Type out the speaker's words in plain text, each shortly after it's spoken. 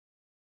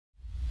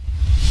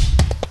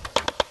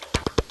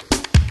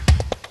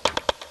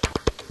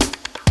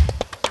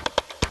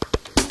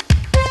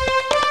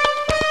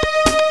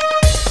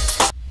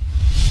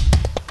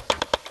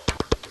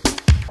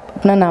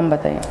अपना नाम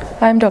बताइए।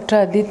 I am Dr.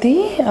 Aditi.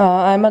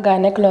 I am a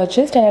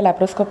gynecologist and a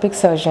laparoscopic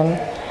surgeon.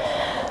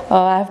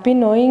 I have been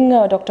knowing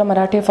Dr.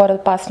 Marathi for the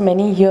past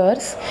many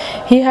years.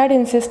 He had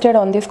insisted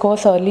on this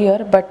course earlier,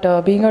 but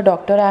being a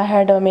doctor, I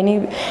had many,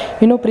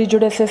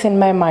 prejudices in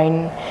my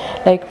mind,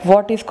 like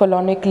what is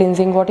colonic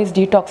cleansing, what is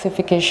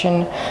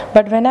detoxification.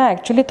 But when I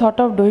actually thought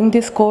of doing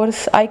this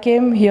course, I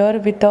came here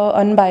with an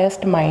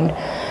unbiased mind.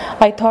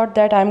 I thought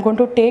that I'm going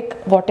to take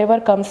whatever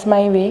comes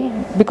my way,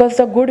 because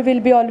the good will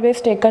be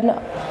always taken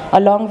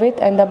along with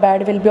and the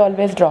bad will be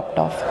always dropped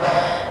off.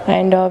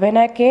 And when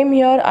I came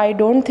here, I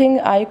don't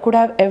think I could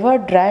have ever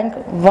drank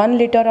 1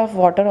 liter of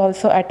water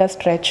also at a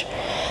stretch.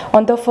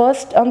 On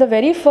the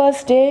very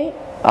first day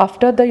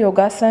after the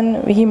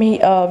yogasan,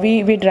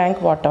 we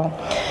drank water,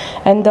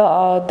 and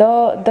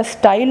the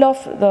style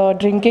of the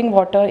drinking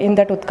water in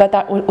that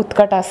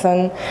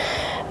Utkatasan,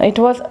 it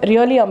was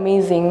really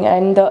amazing,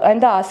 and the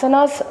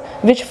asanas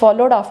which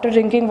followed after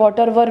drinking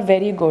water were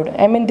very good.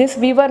 I mean, this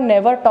we were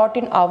never taught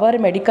in our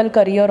medical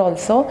career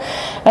also,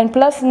 and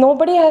plus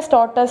nobody has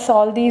taught us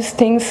all these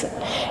things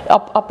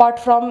apart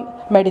from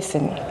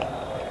medicine.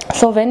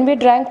 So when we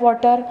drank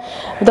water,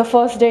 the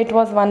first day it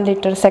was 1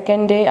 liter,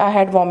 second day I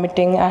had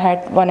vomiting, I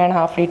had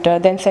 1.5 liter,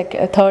 then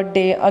third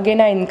day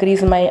again I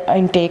increased my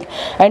intake,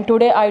 and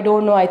today I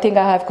don't know, I think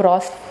I have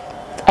crossed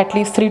at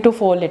least 3 to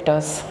 4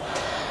 liters.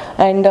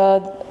 And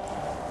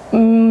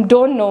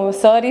don't know,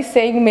 sir is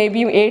saying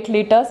maybe 8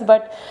 liters,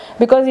 but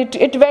because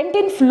it went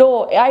in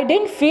flow, I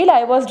didn't feel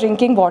I was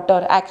drinking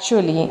water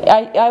actually.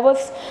 I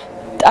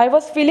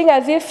was feeling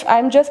as if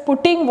I'm just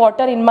putting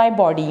water in my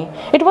body.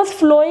 It was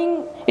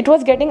flowing, it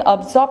was getting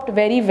absorbed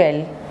very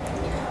well.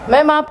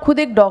 Ma'am, आप खुद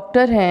एक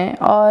doctor हैं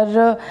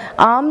और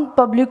आम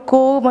public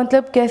को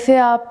मतलब कैसे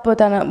आप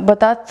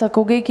बता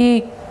सकोगे कि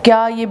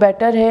क्या ये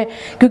बेटर है,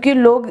 क्योंकि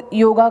लोग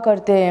योगा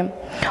करते हैं,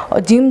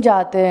 जिम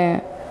जाते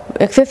हैं,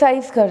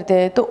 एक्सरसाइज करते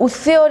हैं, तो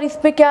उससे और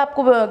इसमें क्या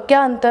आपको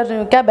क्या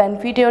अंतर, क्या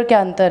बेनिफिट है और क्या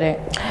अंतर है?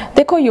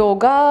 देखो,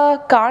 yoga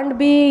can't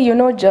be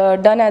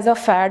done as a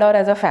fad और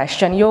as a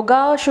fashion.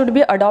 Yoga should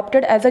be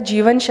adopted as a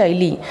जीवन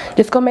शैली,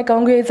 जिसको मैं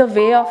कहूँगी is a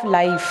way of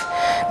life.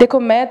 देखो,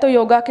 मैं तो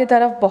योगा की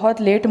तरफ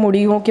बहुत लेट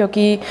मुड़ी हूँ,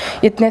 क्योंकि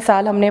इतने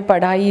साल हमने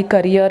पढ़ाई,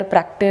 करियर,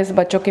 प्रैक्टिस,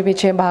 बच्चों के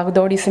पीछे भाग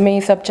दौड़, इसमें ही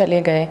सब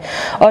चले गए.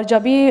 और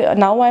जब भी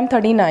now I am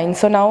 39,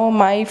 so now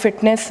my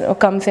fitness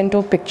comes in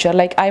to picture.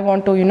 Like I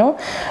want to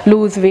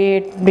lose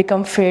weight,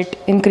 become fit,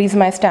 increase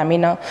my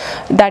stamina.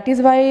 That is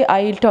why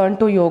I turn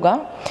to yoga.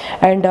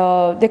 And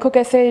देखो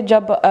कैसे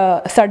जब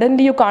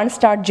suddenly you can't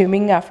start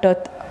gymming after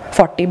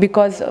 40,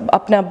 because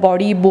अपना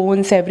body,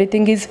 bones,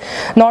 everything is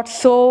not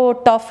so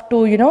tough to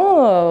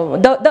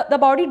the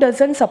body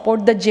doesn't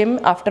support the gym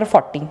after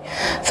 40.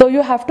 So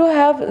you have to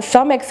have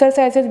some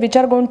exercises which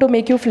are going to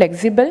make you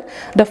flexible,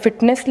 the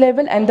fitness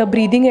level, and the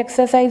breathing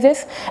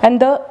exercises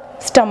and the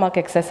stomach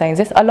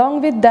exercises.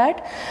 Along with that,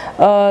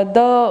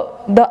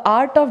 the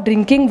art of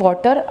drinking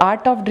water,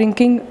 art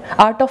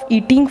of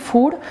eating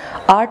food,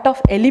 art of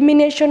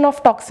elimination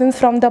of toxins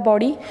from the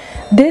body,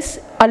 this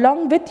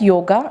along with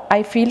yoga,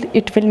 I feel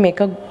it will make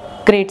a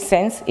great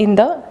sense in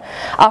the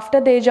after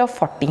the age of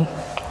 40.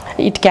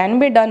 It can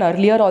be done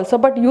earlier also,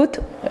 but youth,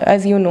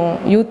 as you know,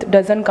 youth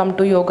doesn't come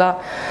to yoga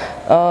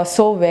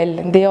so well.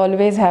 They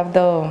always have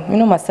the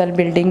muscle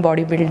building,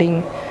 body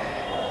building.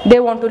 They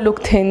want to look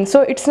thin. So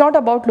it's not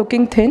about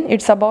looking thin,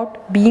 it's about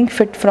being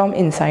fit from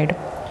inside.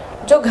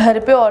 जो घर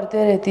पे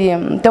औरतें रहती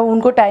हैं तो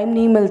उनको time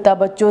नहीं मिलता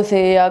बच्चों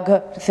से या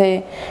घर से,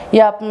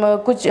 या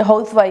कुछ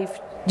हाउसवाइफ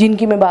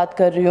जिनकी मैं बात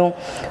कर रही हूँ,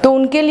 तो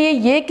उनके लिए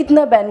ये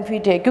कितना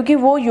बेनिफिट है, क्योंकि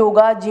वो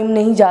योगा जिम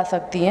नहीं जा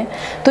सकती हैं,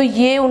 तो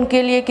ये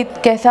उनके लिए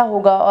कैसा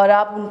होगा और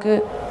आप उनके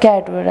क्या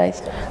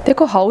एडवाइस?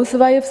 देखो, हाउस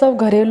वाइफ्स और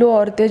घरेलू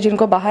औरतें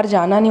जिनको बाहर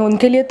जाना नहीं,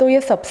 उनके लिए तो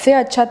ये सबसे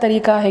अच्छा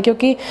तरीका है,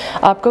 क्योंकि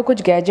आपको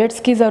कुछ गैजेट्स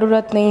की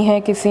ज़रूरत नहीं है,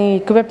 किसी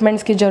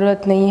इक्विपमेंट्स की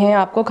ज़रूरत नहीं है.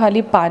 आपको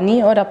खाली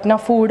पानी और अपना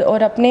फूड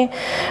और अपने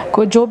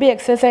को जो भी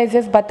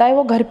एक्सरसाइजेस बताए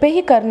वो घर पे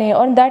ही करने हैं,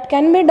 और that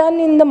can be done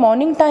in the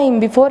morning time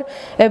before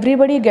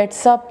everybody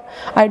gets up.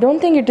 I don't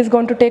think it is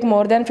going to take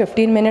more than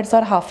 15 minutes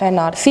or half an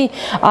hour. See,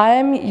 I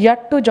am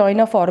yet to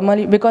join a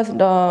formal, because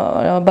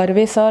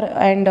Barve sir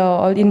and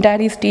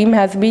entire his team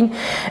has been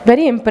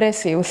very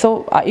impressive. So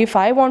if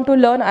I want to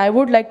learn, I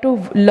would like to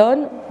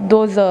learn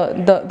those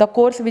the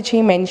course which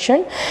he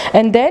mentioned,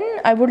 and then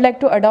I would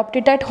like to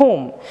adopt it at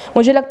home.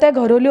 मुझे लगता है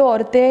घरेलू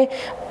औरतें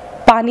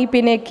पानी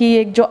पीने की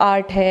एक जो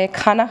आर्ट है,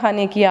 खाना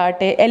खाने की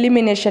आर्ट है,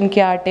 एलिमिनेशन की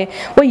आर्ट है,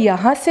 वो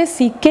यहाँ से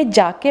सीख के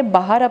जाके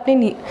बाहर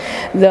अपनी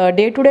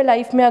डे टू डे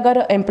लाइफ में अगर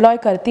एम्प्लॉय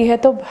करती है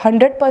तो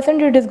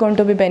 100% it is going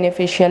to be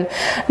beneficial.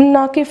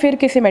 ना कि फिर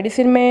किसी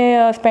मेडिसिन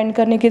में स्पेंड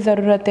करने की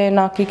ज़रूरत है,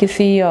 ना कि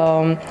किसी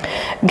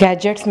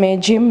गैजेट्स में,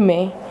 जिम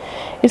में.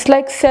 It's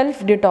like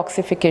self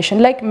detoxification.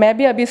 Like मैं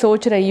भी अभी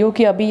सोच रही हूँ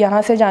कि अभी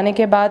यहाँ से जाने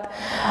के बाद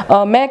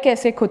मैं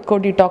कैसे खुद को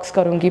डिटॉक्स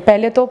करूँगी.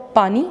 पहले तो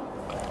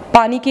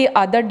पानी की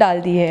आदत डाल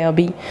दी है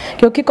अभी,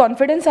 क्योंकि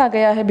कॉन्फिडेंस आ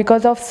गया है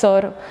because of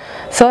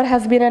sir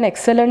has been an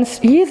excellent,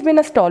 he is been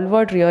a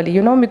stalwart really,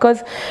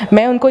 because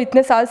मैं उनको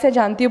इतने साल से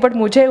जानती हूँ, बट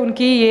मुझे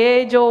उनकी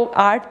ये जो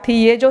आर्ट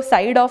थी, ये जो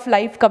साइड ऑफ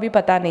लाइफ कभी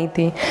पता नहीं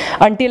थी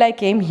until I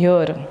came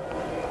here.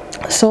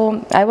 So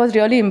I was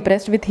really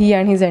impressed with he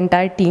and his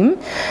entire team,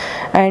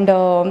 and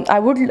I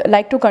would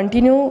like to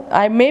continue.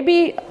 I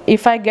maybe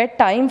if I get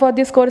time for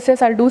these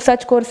courses I'll do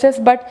such courses,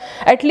 but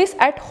at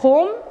least at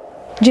home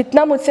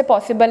जितना मुझसे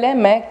possible है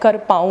मैं कर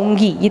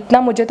पाऊँगी,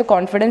 इतना मुझे तो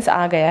confidence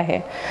आ गया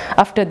है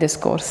after this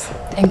course.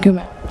 Thank you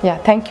ma'am. या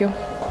थैंक यू.